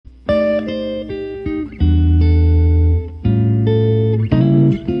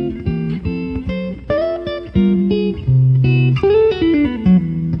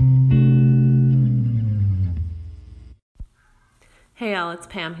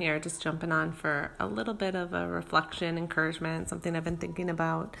Pam here, just jumping on for a little bit of a reflection, encouragement, something I've been thinking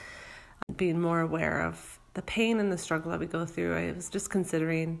about, being more aware of the pain and the struggle that we go through. I was just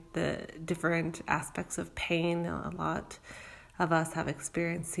considering the different aspects of pain. A lot of us have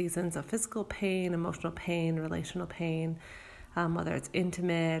experienced seasons of physical pain, emotional pain, relational pain, whether it's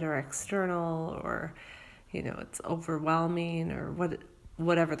intimate or external, or it's overwhelming, or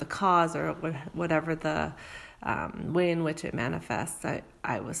whatever the cause, or whatever the way in which it manifests.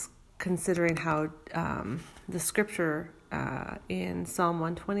 I was considering how the scripture in Psalm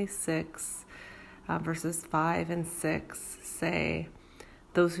 126, verses 5 and 6 say,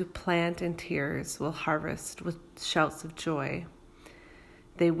 "Those who plant in tears will harvest with shouts of joy.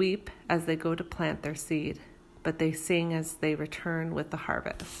 They weep as they go to plant their seed, but they sing as they return with the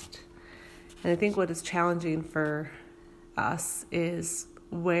harvest." And I think what is challenging for us is,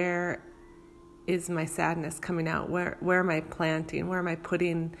 where is my sadness coming out? Where am I planting? Where am I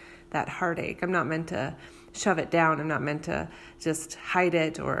putting that heartache? I'm not meant to shove it down. I'm not meant to just hide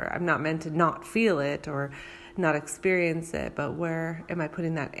it, or I'm not meant to not feel it or not experience it. But where am I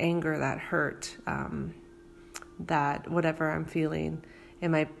putting that anger, that hurt, that whatever I'm feeling?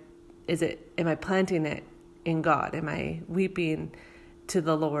 Am I planting it in God? Am I weeping to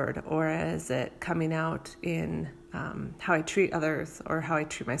the Lord, or is it coming out in how I treat others, or how I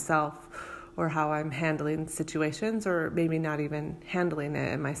treat myself, or how I'm handling situations, or maybe not even handling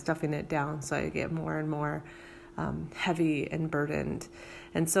it? Am I stuffing it down so I get more and more heavy and burdened?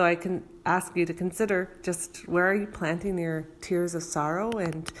 And so I can ask you to consider, just where are you planting your tears of sorrow?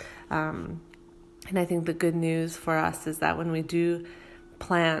 And I think the good news for us is that when we do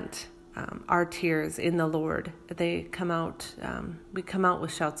plant our tears in the Lord, they come out. We come out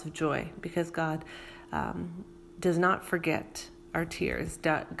with shouts of joy, because God does not forget our tears.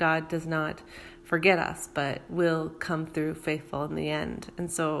 God does not forget us, but will come through faithful in the end. And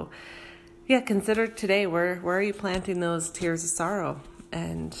so, consider today, where are you planting those tears of sorrow?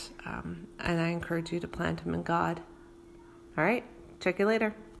 And I encourage you to plant them in God. All right, check you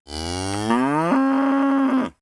later.